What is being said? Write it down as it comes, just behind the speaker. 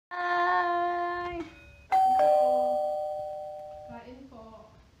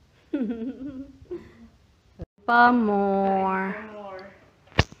pa more.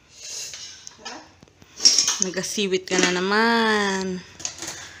 Nagasiwit ka na naman.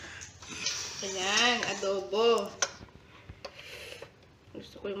 Ayan, adobo.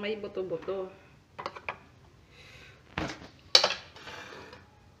 Gusto ko yung may buto-buto.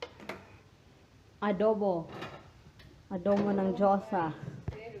 Adobo. Adobo ng Diyosa.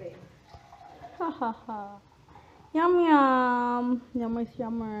 Hahaha. Yum yum. Yummers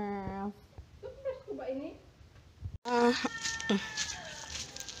yummers.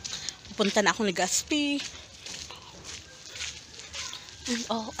 Pupunta na ako ni Gaspi. And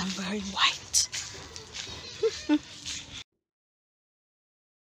oh, I'm wearing white.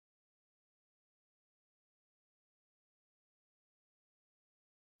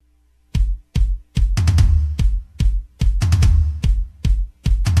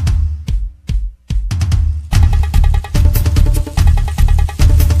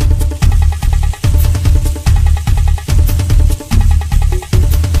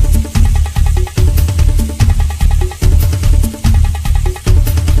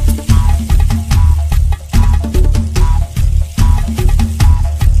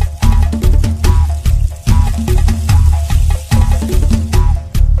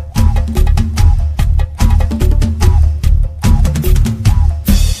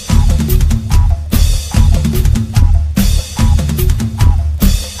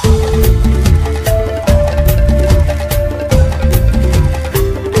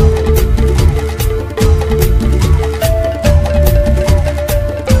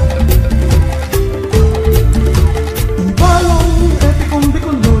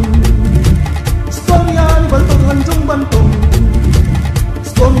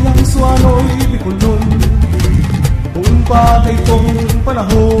 Kay tong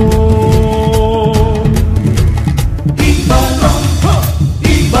panahon. Ibalong,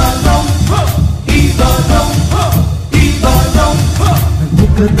 ibalong, ibalong, ibalong.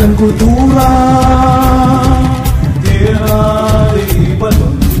 Nagbuklat ang kultura, tira de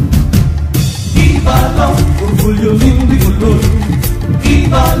ibalong. Ibalong, orgulyo ng Bicolon.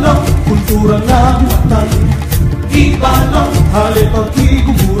 Ibalong, kultura ng matan. Ibalong, halip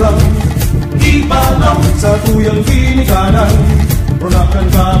pagkikuburang. Ibalong sa tuyang pinikanan, Ronakan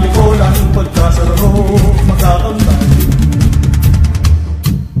kami kolan, pagkasararo magkakamtan.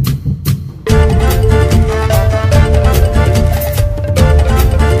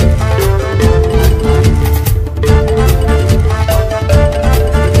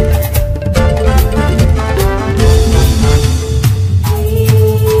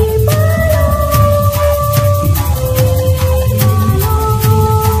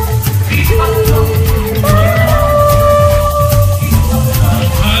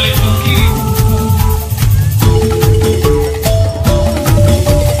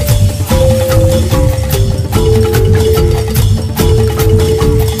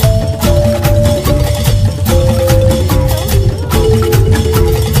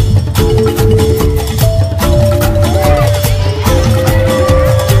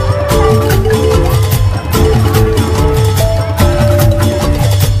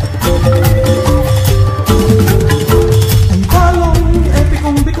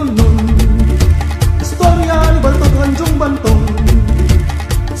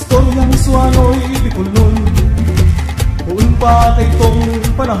 Pa kay tong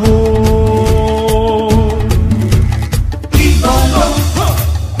panahon. Ibalong,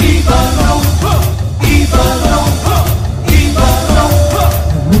 ibalong, ibalong, ibalong.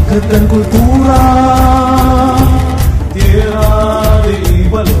 Nagbukat ang kultura, tira de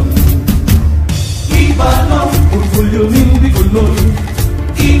ibalong. Ibalong, orgulyo ng Bicolon.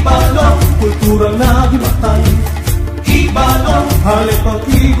 Ibalong, kultura na himatan. Ibalong, halip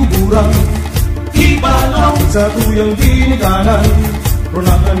pagkikuburang. Ibalong sa tuyang pinikanan,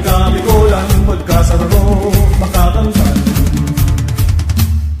 Ronakan kami kolan, pagkasararo makakamtan.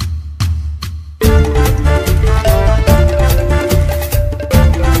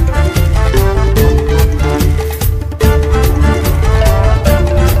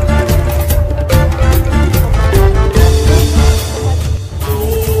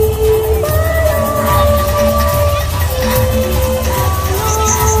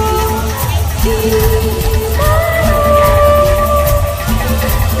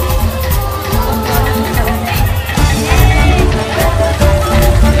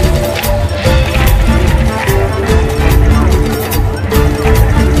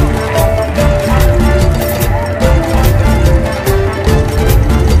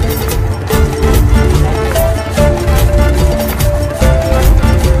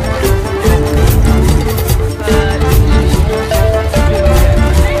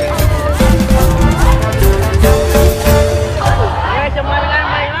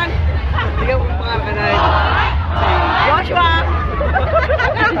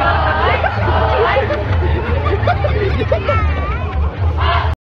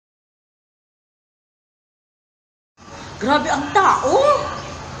 Grabe ang tao!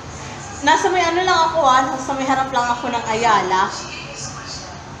 Nasa may ano lang ako nasa may harap lang ako ng Ayala.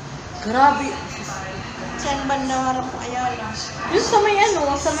 Grabe. Saan ba na harap ng Ayala? Yung sa may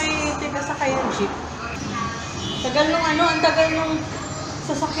sa may tigasakay ng jeep. Tagal nung ang tagal nung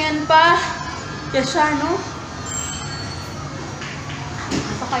sasakyan pa. Kaya siya, no?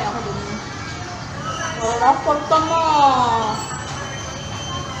 Nasakay ako dun. Wala, punta mo.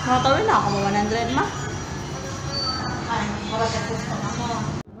 Nakatawin na ako mo 100 ma. Ay, wala ka pusta na mo.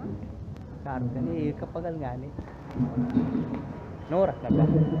 Karon kani kapagal nga ni. Norak na ba?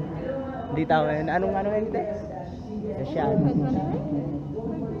 Hindi tao ngayon. Anong yun ito? Sasyan.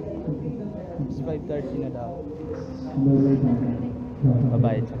 It's 5:30 na daw.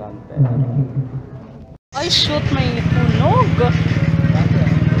 Babayad sa counter. Ay, shoot, may tunog.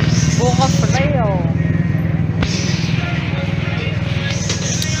 Bukas tayo.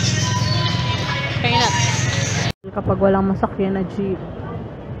 Kaya na. Kapag walang masakyan na jeep.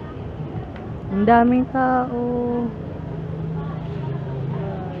 Ang daming tao.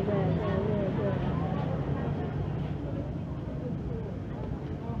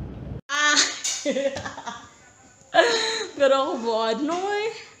 Pero ako buod, Noy.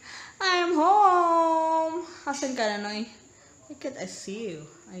 I'm home. Asan ka na, Noy? Why can't I see you?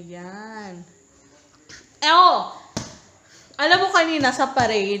 Ayan. Alam mo kanina sa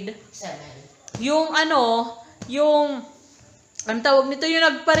parade, yung ang tawag nito, yung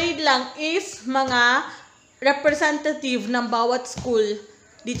nag-parade lang is mga representative ng bawat school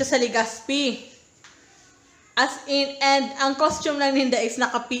dito sa Legazpi. As in, and ang costume lang ninda is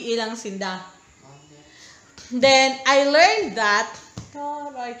naka-PE lang sinda. Then, I learned that,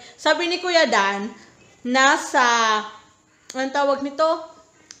 sabi ni Kuya Dan, ang tawag nito,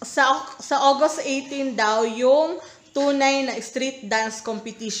 sa August 18 daw, yung tunay na street dance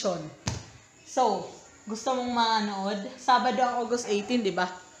competition. So, gusto mong manood? Sabado ang August 18, di ba?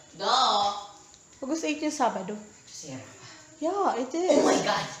 August 18, Sabado. Yeah, it is. Oh my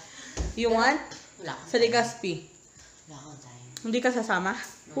God! You want? Wala. Sa Legazpi. Wala akong time. Hindi ka sasama?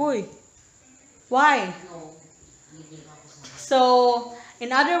 Uy. Why? No. Hindi ako kasama. So,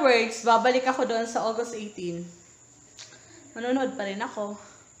 in other words, babalik ako doon sa August 18. Manonood pa rin ako.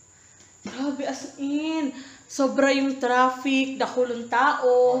 Grabe, as in. Sobra yung traffic, dakulong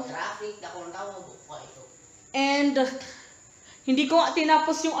tao. Traffic, dakong tao, buka ito. And, hindi ko nga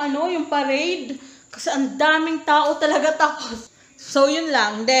tinapos yung yung parade. Kasi ang daming tao talaga tapos. So, yun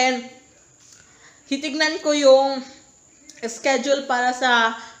lang. Then, titignan ko yung schedule para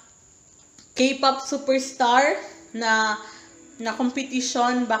sa K-pop superstar na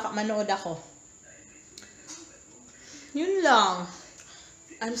competition. Baka manood ako. Yun lang.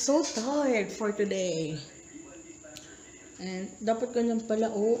 I'm so tired for today. And dapat ganyan pala,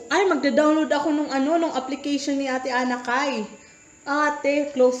 Ay, magda-download ako nung application ni Ate Anakay.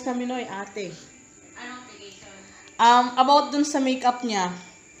 Ate, close kami noy, ate. Anong application? About dun sa makeup niya.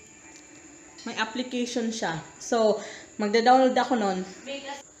 May application siya. So, magda-download ako nun.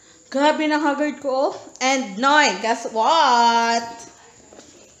 Grabe ng haggard ko, And noy, guess what?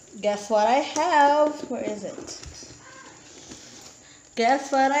 Guess what I have? Where is it?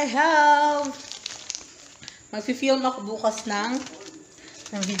 Guess what I have? Mag-film ako bukas ng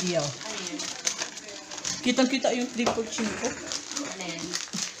video. Kitang-kita yung triple chin ko. Ano yan?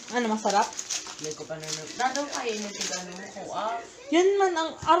 Ano, masarap? Hindi ko pa nanonood. Dadaw kayo ng tigano ko, Yan man,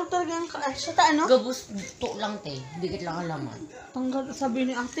 ang araw talaga ang Gabos to lang, te. Dikit lang alaman. Tanggal, sabi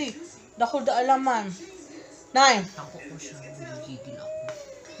ni ate. Dakol da alaman. Nay. Ako ko siya. Gigigil ako.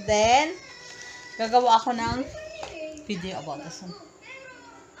 Then, gagawa ako ng video about this one.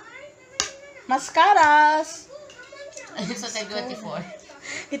 Mascaras! So,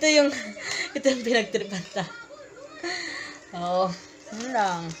 24. Ito yung pinagtripan ta. Yun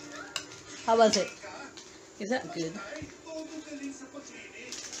lang. How was it? Is that good?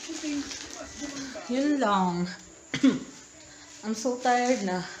 Yun lang. I'm so tired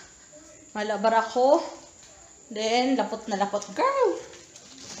na. Malabar ako. Then, lapot na lapot. Girl!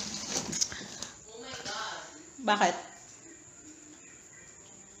 Bakit?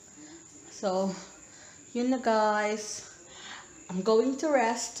 So, yun na guys. I'm going to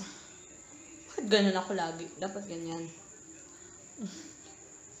rest. Bakit ganyan ako lagi? Dapat ganyan.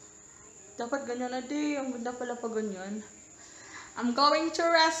 Dapat ganyan na di. Ang ganda pala pa ganyan. I'm going to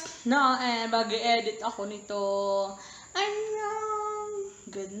rest na and mag-edit ako nito. Annyeong!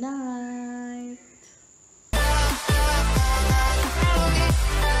 Good night!